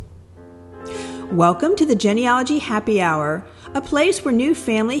Welcome to the Genealogy Happy Hour, a place where new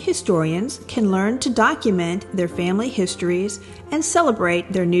family historians can learn to document their family histories and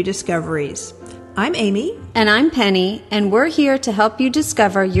celebrate their new discoveries. I'm Amy. And I'm Penny, and we're here to help you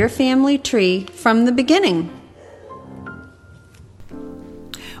discover your family tree from the beginning.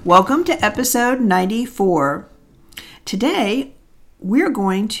 Welcome to episode 94. Today, we're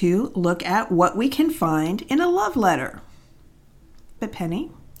going to look at what we can find in a love letter. But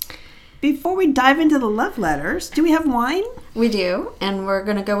Penny, before we dive into the love letters, do we have wine? We do, and we're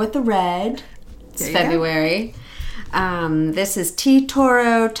going to go with the red. It's February. This is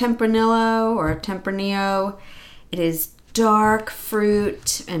Toro Tempranillo or Tempranillo. It is dark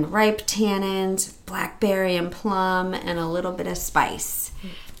fruit and ripe tannins, blackberry and plum, and a little bit of spice.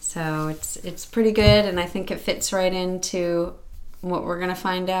 So it's pretty good, and I think it fits right into what we're going to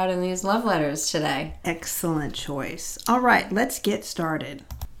find out in these love letters today. Excellent choice. All right, let's get started.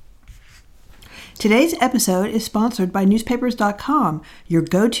 Today's episode is sponsored by newspapers.com, your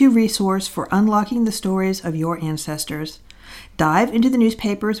go-to resource for unlocking the stories of your ancestors. Dive into the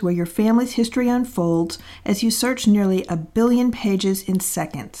newspapers where your family's history unfolds as you search nearly 1 billion pages in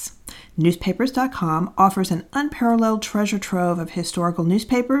seconds. Newspapers.com offers an unparalleled treasure trove of historical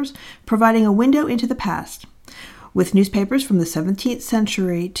newspapers, providing a window into the past. With newspapers from the 17th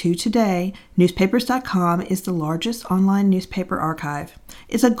century to today, newspapers.com is the largest online newspaper archive.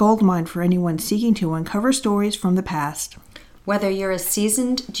 It's a goldmine for anyone seeking to uncover stories from the past. Whether you're a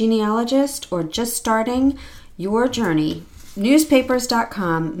seasoned genealogist or just starting your journey,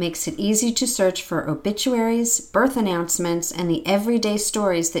 newspapers.com makes it easy to search for obituaries, birth announcements, and the everyday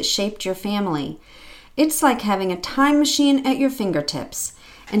stories that shaped your family. It's like having a time machine at your fingertips.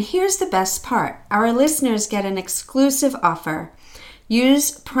 And here's the best part. Our listeners get an exclusive offer.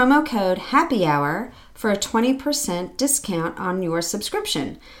 Use promo code HAPPYHOUR for a 20% discount on your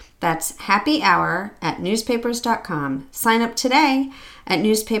subscription. That's Happy Hour at newspapers.com. Sign up today at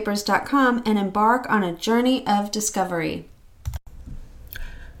newspapers.com and embark on a journey of discovery.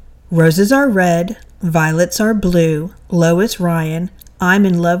 Roses are red, violets are blue. Lois Ryan, I'm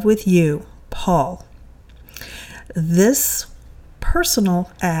in love with you. Paul. This personal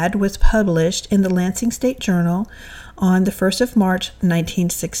ad was published in the Lansing State Journal on the 1st of March,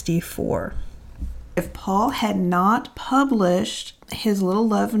 1964. If Paul had not published his little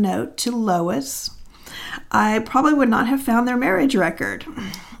love note to Lois, I probably would not have found their marriage record.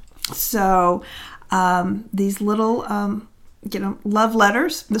 So these little love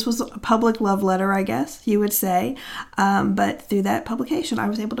letters, this was a public love letter, I guess you would say, but through that publication I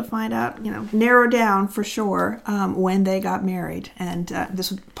was able to find out, narrow down for sure when they got married, and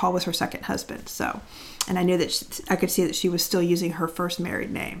Paul was her second husband, so, and I knew that I could see that she was still using her first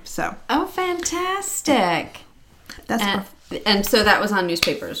married name, so. Oh, fantastic. And so that was on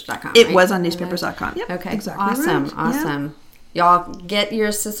newspapers.com, It was on newspapers.com. Yep. Okay, exactly. Awesome, right. awesome. Yeah. Y'all get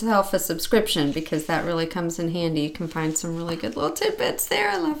yourself a subscription because that really comes in handy. You can find some really good little tidbits there.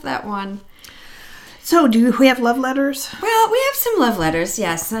 I love that one. So do we have love letters? Well, we have some love letters,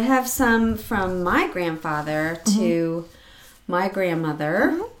 yes. I have some from my grandfather to my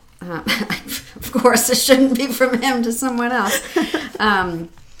grandmother. Of course, it shouldn't be from him to someone else.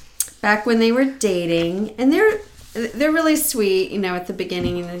 Back when they were dating. And they're really sweet, at the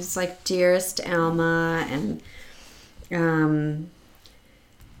beginning. It's like, Dearest Alma, and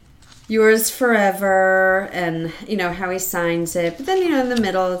yours forever, and how he signs it, but then in the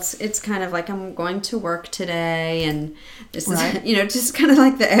middle it's kind of like, I'm going to work today, and this is just kind of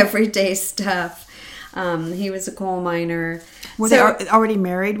like the everyday stuff. He was a coal miner. Were they already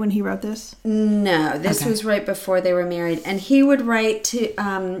married when he wrote this? No, this was right before they were married, and he would write to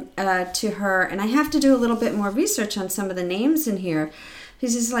her, and I have to do a little bit more research on some of the names in here.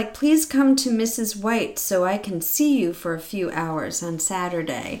 He's just like, please come to Mrs. White so I can see you for a few hours on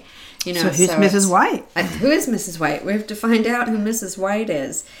Saturday. So who's Mrs. White? Who is Mrs. White? We have to find out who Mrs. White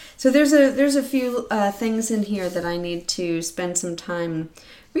is. So there's a few things in here that I need to spend some time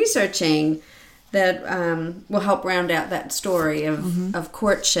researching that will help round out that story of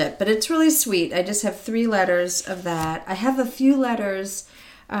courtship. But it's really sweet. I just have 3 letters of that. I have a few letters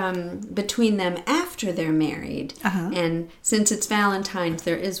between them after they're married. And since it's Valentine's,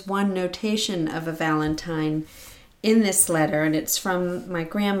 there is one notation of a Valentine in this letter, and it's from my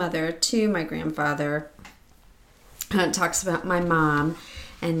grandmother to my grandfather. It talks about my mom,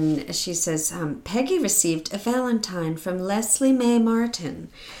 and she says, Peggy received a Valentine from Leslie Mae Martin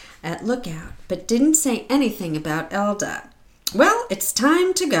at Lookout, but didn't say anything about Elda. Well, it's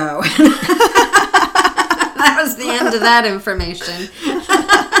time to go. That was the end of that information.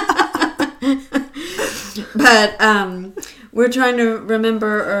 But we're trying to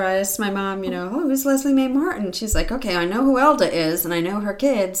remember, or I asked my mom, who's Leslie Mae Martin? She's like, okay, I know who Elda is, and I know her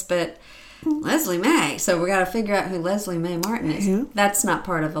kids, but Leslie Mae. So we got to figure out who Leslie Mae Martin is. Who? That's not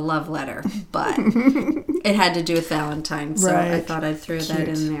part of a love letter, but it had to do with Valentine's, so I thought I'd throw that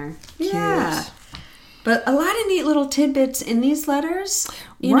in there. Cute. Yeah. But a lot of neat little tidbits in these letters,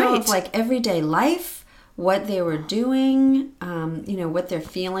 of like everyday life, what they were doing, what their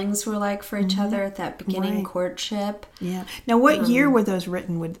feelings were like for each other at that beginning courtship. Yeah. Now, what year were those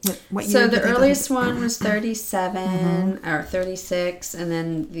written? What year? So the earliest one was 37 or 36, and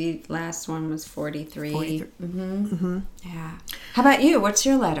then the last one was 43. 43. Yeah. How about you? What's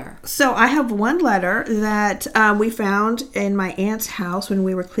your letter? So I have one letter that we found in my aunt's house when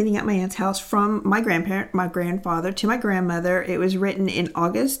we were cleaning up my aunt's house from my grandfather to my grandmother. It was written in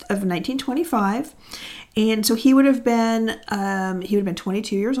August of 1925. And so he would have been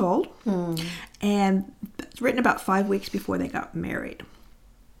 22 years old, and it's written about 5 weeks before they got married.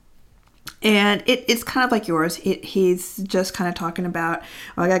 And it's kind of like yours. He's just kind of talking about,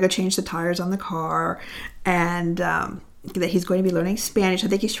 I gotta go change the tires on the car, and that he's going to be learning Spanish. I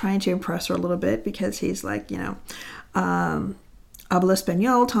think he's trying to impress her a little bit because he's like, habla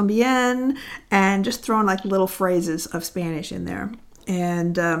español también, and just throwing like little phrases of Spanish in there.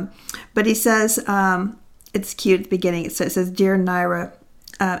 And but he says, it's cute at the beginning. It says, "Dear Naira,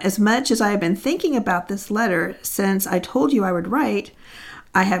 as much as I have been thinking about this letter since I told you I would write,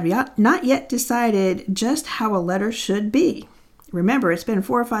 I have not yet decided just how a letter should be. Remember, it's been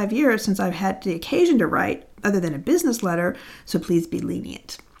 4 or 5 years since I've had the occasion to write, other than a business letter, so please be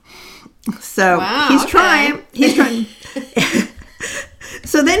lenient." So he's trying. He's trying.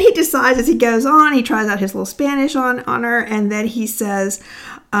 So then he decides, as he goes on, he tries out his little Spanish on her, and then he says,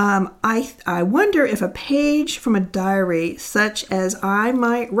 I wonder if a page from a diary such as I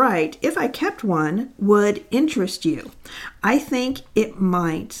might write, if I kept one, would interest you. I think it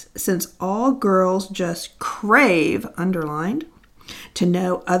might, since all girls just crave, underlined, to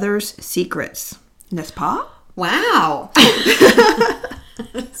know others' secrets. N'est-ce pas? Wow.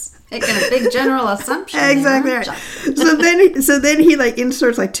 Making a big general assumption. Exactly. Right. So then he like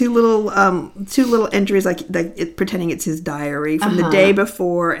inserts like two little entries like pretending it's his diary from the day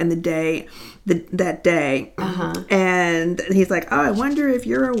before and that day. And he's like, "Oh, I wonder if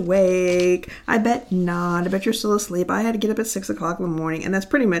you're awake. I bet not. I bet you're still asleep. I had to get up at 6 o'clock in the morning." And that's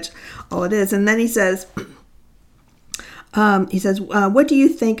pretty much all it is. And then he says, "What do you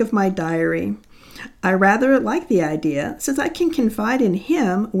think of my diary? I rather like the idea, since I can confide in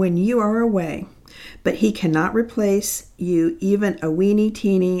him when you are away. But he cannot replace you even a weeny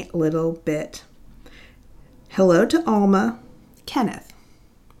teeny little bit. Hello to Alma, Kenneth."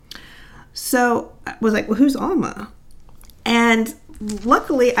 So I was like, well, who's Alma? And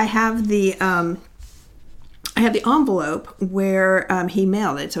luckily I have the envelope where he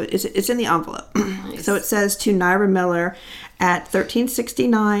mailed it. So it's in the envelope. Nice. So it says, "To Naira Miller at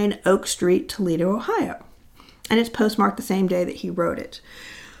 1369 Oak Street, Toledo, Ohio." And it's postmarked the same day that he wrote it.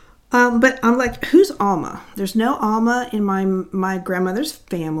 But I'm like, who's Alma? There's no Alma in my grandmother's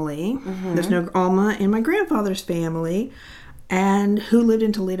family. There's no Alma in my grandfather's family. And who lived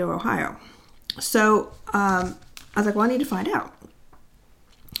in Toledo, Ohio? So I was like, well, I need to find out.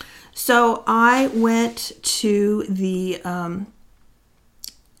 So I went to the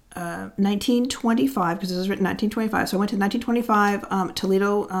 1925, because this was written 1925. So I went to the 1925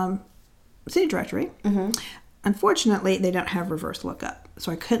 Toledo City Directory. Unfortunately, they don't have reverse lookup,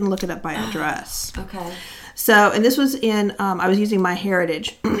 so I couldn't look it up by address. Okay. So, and this was in, I was using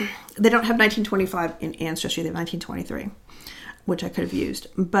MyHeritage. They don't have 1925 in Ancestry. They have 1923, which I could have used.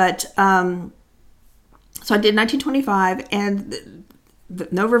 But, so I did 1925, and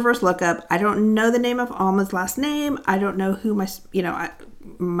no reverse lookup. I don't know the name of Alma's last name. I don't know who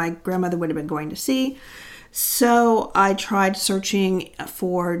my grandmother would have been going to see. So I tried searching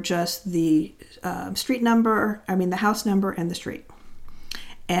for just the the house number and the street.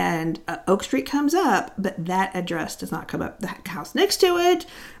 And Oak Street comes up, but that address does not come up. The house next to it,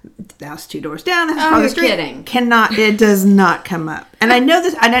 the house 2 doors down, the house across the street, kidding. It does not come up. And I know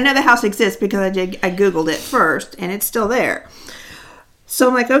this, and I know the house exists because I Googled it first, and it's still there. So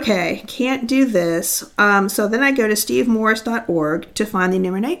I'm like, okay, can't do this. So then I go to stevemorris.org to find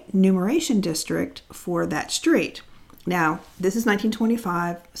the numeration district for that street. Now, this is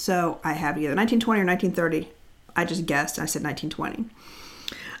 1925, so I have either 1920 or 1930. I just guessed, and I said 1920.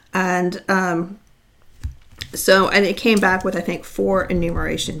 And and it came back with, I think, 4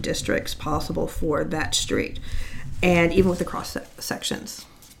 enumeration districts possible for that street, and even with the cross sections.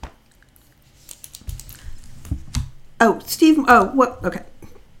 Oh, Steve. Oh, what? Okay.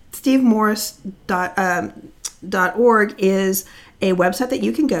 SteveMorris.org is a website that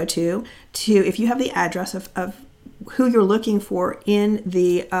you can go to if you have the address of who you're looking for in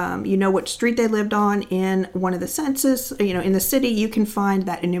the, what street they lived on in one of the census, in the city, you can find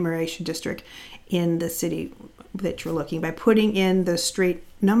that enumeration district in the city that you're looking by putting in the street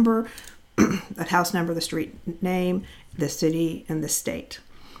number, the house number, the street name, the city, and the state.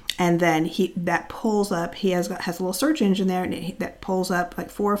 And then that pulls up, he has a little search engine there, and that pulls up like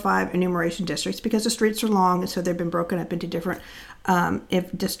 4 or 5 enumeration districts because the streets are long, and so they've been broken up into different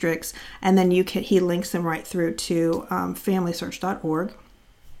districts. And then he links them right through to FamilySearch.org.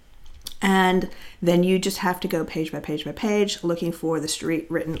 And then you just have to go page by page by page, looking for the street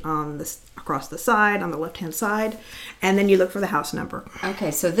written on across the side, on the left-hand side, and then you look for the house number.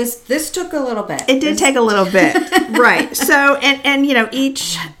 Okay, so this took a little bit. It did take a little bit, right? So, and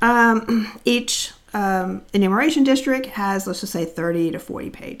each enumeration district has, let's just say, 30 to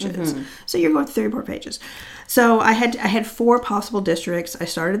 40 pages. Mm-hmm. So you're going through 34 pages. So I had 4 possible districts. I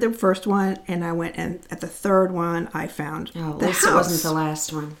started the first one, and I went, and at the third one, I found the house. At least it wasn't the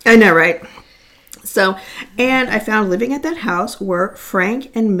last one. I know, right? So, and I found living at that house were Frank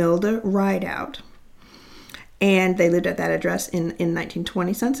and Milda Rideout. And they lived at that address in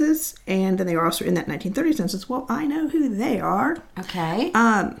 1920 census, and then they were also in that 1930 census. Well, I know who they are. Okay.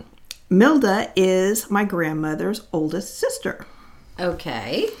 Milda is my grandmother's oldest sister.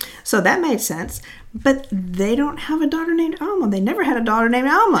 Okay. So that made sense. But they don't have a daughter named Alma. They never had a daughter named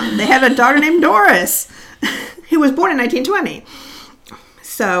Alma. They had a daughter named Doris, who was born in 1920.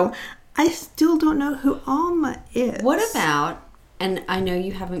 So I still don't know who Alma is. What about, and I know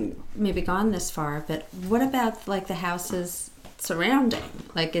you haven't maybe gone this far, but what about like the houses surrounding?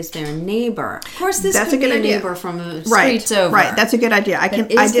 Like, is there a neighbor? Of course, this could be a neighbor from the streets over. Right, that's a good idea. I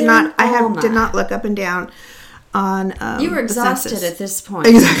did not look up and down on you were exhausted census at this point.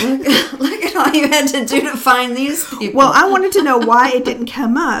 Exactly. Look at all you had to do to find these people. Well, I wanted to know why it didn't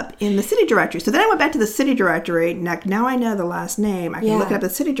come up in the city directory. So then I went back to the city directory. Now I know the last name. I can look it up at the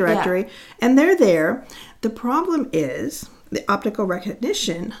city directory, and they're there. The problem is the optical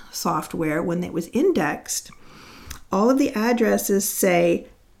recognition software, when it was indexed, all of the addresses say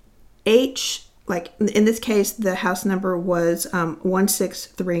H. Like in this case, the house number was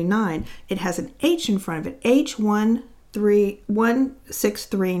 1639. It has an H in front of it,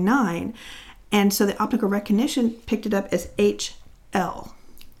 H1639. And so the optical recognition picked it up as HL.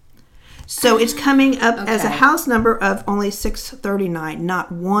 So it's coming up as a house number of only 639,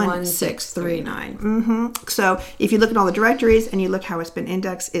 not 1639. Mm-hmm. So if you look at all the directories and you look how it's been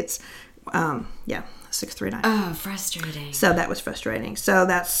indexed, it's, 639. Oh, frustrating. So that was frustrating. So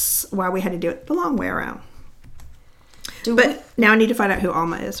that's why we had to do it the long way around. Now I need to find out who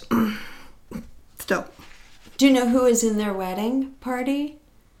Alma is. Still. Do you know who is in their wedding party?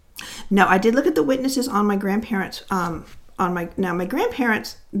 No, I did look at the witnesses on my grandparents. My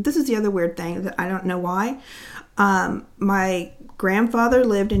grandparents, this is the other weird thing that I don't know why. My grandfather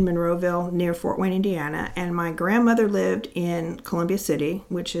lived in Monroeville near Fort Wayne, Indiana, and my grandmother lived in Columbia City,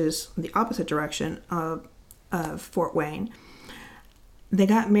 which is the opposite direction of Fort Wayne. They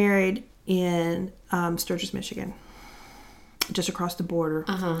got married in Sturgis, Michigan, just across the border.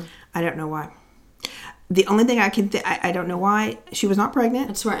 Uh-huh. I don't know why. The only thing I can I don't know why. She was not pregnant.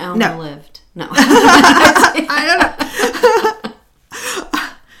 That's where Alma lived. No. I don't know.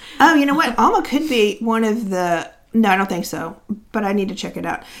 Oh, you know what? Alma could be one of the... No, I don't think so. But I need to check it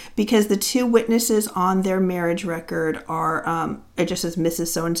out. Because the 2 witnesses on their marriage record are... it just says Mrs.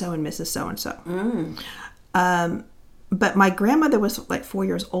 So-and-so and Mrs. So-and-so. But my grandmother was like 4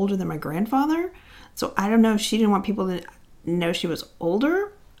 years older than my grandfather. So I don't know if she didn't want people to know she was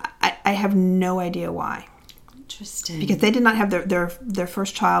older. I have no idea why. Interesting. Because they did not have their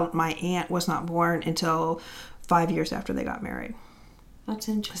first child. My aunt was not born until 5 years after they got married. That's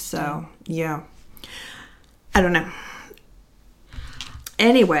interesting. So, yeah. I don't know.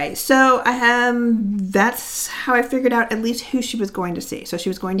 Anyway, so that's how I figured out at least who she was going to see. So she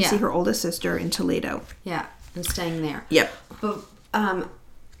was going to see her oldest sister in Toledo. Yeah, and staying there. Yep. But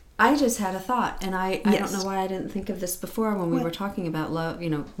I just had a thought, and I don't know why I didn't think of this before when we were talking about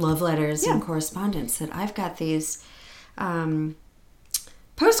love letters and correspondence, that I've got these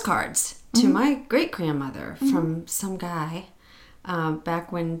postcards to my great-grandmother from some guy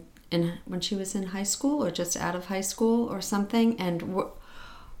back when she was in high school or just out of high school or something, and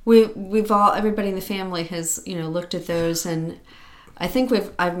everybody in the family has looked at those, and I think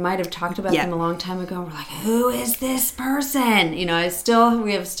I might have talked about them a long time ago. We're like, who is this person? You know,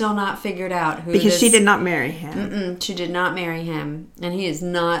 we have still not figured out who. Because she did not marry him. She did not marry him, and he is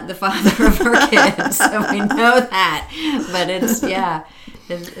not the father of her kids. So we know that. But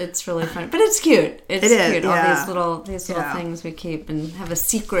it's really funny. But it's cute. It's cute. All these little things we keep and have a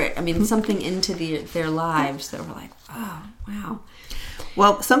secret. I mean, something into their lives that we're like, oh, wow.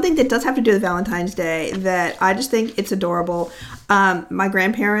 Well, something that does have to do with Valentine's Day that I just think it's adorable. My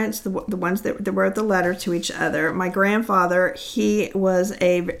grandparents, the ones that wrote the letter to each other, my grandfather, he was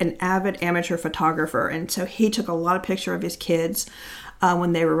an avid amateur photographer. And so he took a lot of pictures of his kids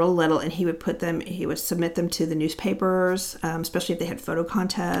when they were real little, and he would submit them to the newspapers, especially if they had photo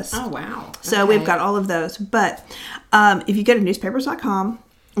contests. Oh, wow. So we've got all of those. But if you go to newspapers.com,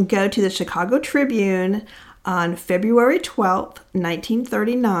 go to the Chicago Tribune on February 12th,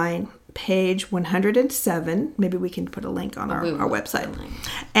 1939, page 107. Maybe we can put a link on our website.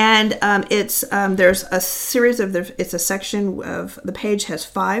 And there's a series of, it's a section of, the page has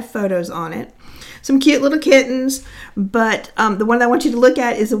 5 photos on it. Some cute little kittens, but the one I want you to look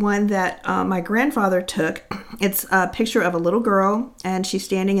at is the one that my grandfather took. It's a picture of a little girl, and she's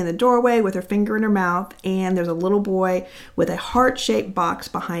standing in the doorway with her finger in her mouth, and there's a little boy with a heart-shaped box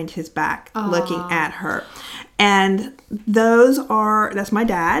behind his back looking at her. And that's my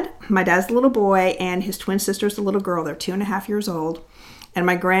dad. My dad's the little boy, and his twin sister's the little girl. They're 2.5 years old. And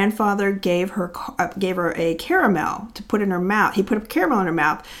my grandfather gave her a caramel to put in her mouth. He put a caramel in her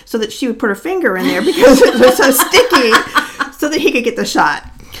mouth so that she would put her finger in there because it was so sticky, so that he could get the shot.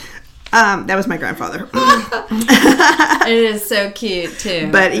 That was my grandfather. It is so cute too.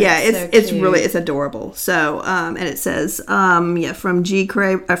 But yeah, it's really adorable. So and it says from K.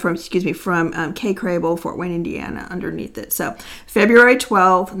 Crable, Fort Wayne, Indiana, underneath it. So February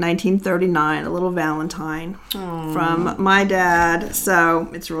 12th, 1939, a little Valentine from my dad. So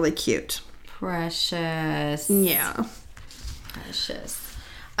it's really cute. Precious. Yeah. Precious.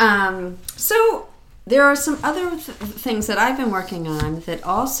 So there are some other things that I've been working on that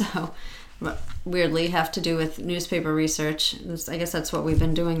also weirdly have to do with newspaper research. I guess that's what we've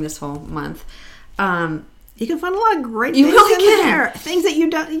been doing this whole month. You can find a lot of great things in there. Things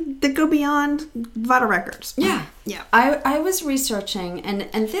that go beyond vital records. Yeah. Yeah. I was researching,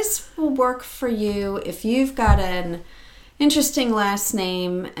 and this will work for you if you've got an interesting last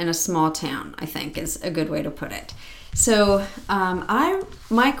name in a small town, I think is a good way to put it. So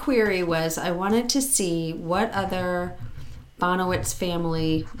my query was I wanted to see what other Bonowitz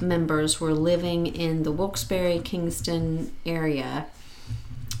family members were living in the Wilkes-Barre, Kingston area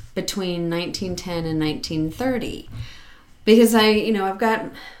between 1910 and 1930. Because I've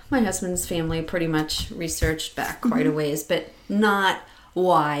got my husband's family pretty much researched back quite a ways, but not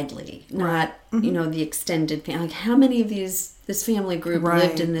widely, not, the extended family. Like how many of this family group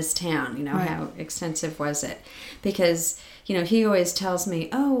lived in this town, how extensive was it? Because, he always tells me,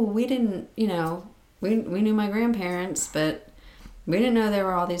 oh, we didn't, we knew my grandparents, but we didn't know there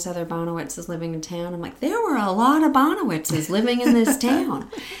were all these other Bonowitzes living in town. I'm like, there were a lot of Bonowitzes living in this town.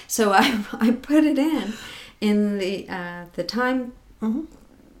 So I put it in the time thing,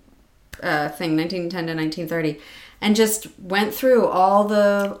 1910 to 1930, and just went through all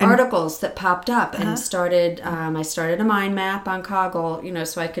the articles that popped up and started, I started a mind map on Kaggle,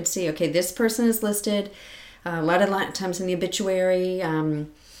 so I could see, okay, this person is listed a lot of times in the obituary,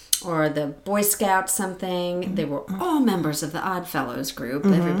 or the Boy Scouts something. They were all members of the Odd Fellows group.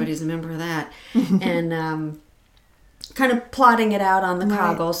 Everybody's a member of that. And kind of plotting it out on the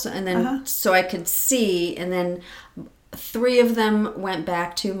Kaggle, and then so I could see, and then 3 of them went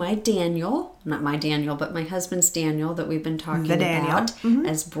back to my Daniel, not my Daniel, but my husband's Daniel that we've been talking about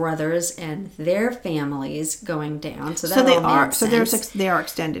as brothers and their families going down. So that they are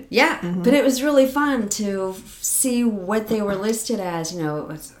extended. Yeah, but it was really fun to see what they were listed as.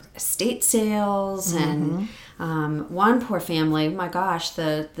 Estate sales and one poor family. My gosh,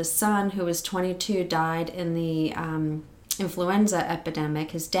 the son who was 22 died in the influenza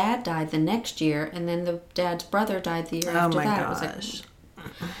epidemic. His dad died the next year, and then the dad's brother died the year after that. Gosh. It was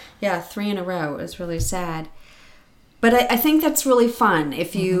like, 3 in a row. It was really sad. But I think that's really fun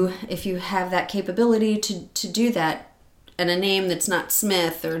if you have that capability to do that, and a name that's not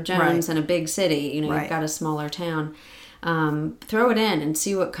Smith or Jones in a big city. You've got a smaller town. Throw it in and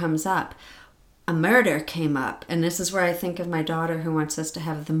see what comes up. A murder came up, and this is where I think of my daughter who wants us to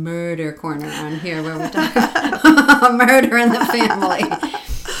have the murder corner on here where we talk about murder in the family.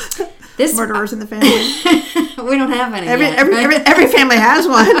 Murderers in the family. We don't have any every family has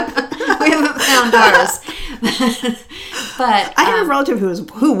one. We haven't found ours. But I have a relative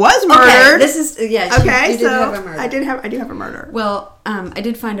who was murdered. Okay, this is Okay, you did have a murder. I do have a murder. Well, I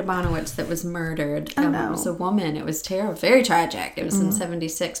did find a Bonowitz that was murdered. Oh, no. It was a woman. It was terrible, very tragic. It was in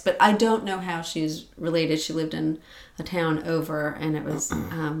 '76, but I don't know how she's related. She lived in a town over, and it was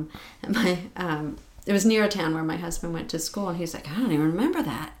it was near a town where my husband went to school, and he's like, I don't even remember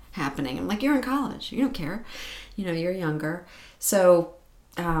that happening. I'm like, you're in college, you don't care, you're younger, so.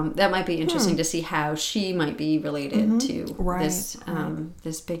 That might be interesting to see how she might be related to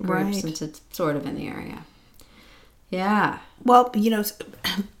this big group since it's sort of in the area. Yeah. Well,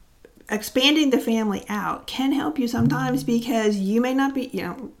 expanding the family out can help you sometimes because you may not be,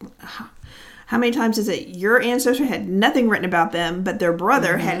 how many times is it your ancestor had nothing written about them, but their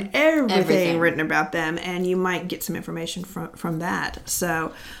brother had everything written about them, and you might get some information from that.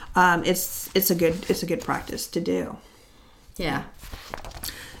 So it's a good practice to do. Yeah.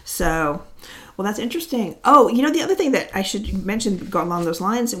 So, well, that's interesting. Oh, the other thing that I should mention along those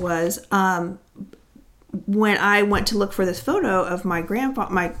lines was when I went to look for this photo of my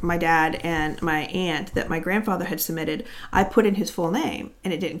my dad and my aunt that my grandfather had submitted, I put in his full name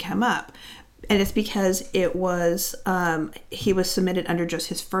and it didn't come up. And it's because it was he was submitted under just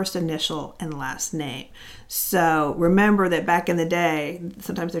his first initial and last name. So remember that back in the day,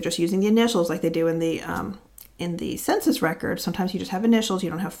 sometimes they're just using the initials like they do in the census record. Sometimes you just have initials, you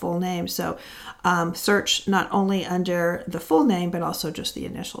don't have full names. So search not only under the full name, but also just the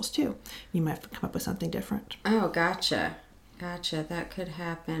initials too. You might have to come up with something different. Oh, gotcha. That could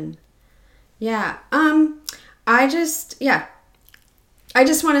happen. Yeah. I just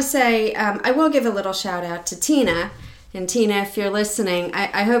want to say, I will give a little shout out to Tina. And Tina, if you're listening,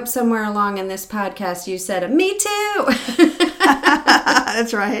 I hope somewhere along in this podcast you said, me too.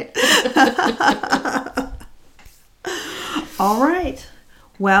 That's right. All right.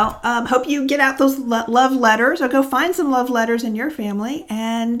 Well, hope you get out those love letters, or go find some love letters in your family,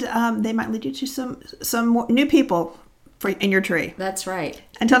 and they might lead you to some more new people in your tree. That's right.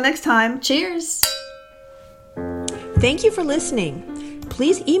 Until next time. Cheers. Thank you for listening.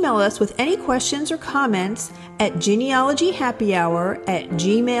 Please email us with any questions or comments at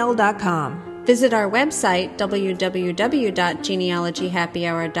genealogyhappyhour@gmail.com. Visit our website,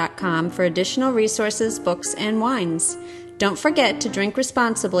 www.genealogyhappyhour.com, for additional resources, books, and wines. Don't forget to drink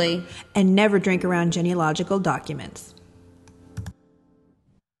responsibly. And never drink around genealogical documents.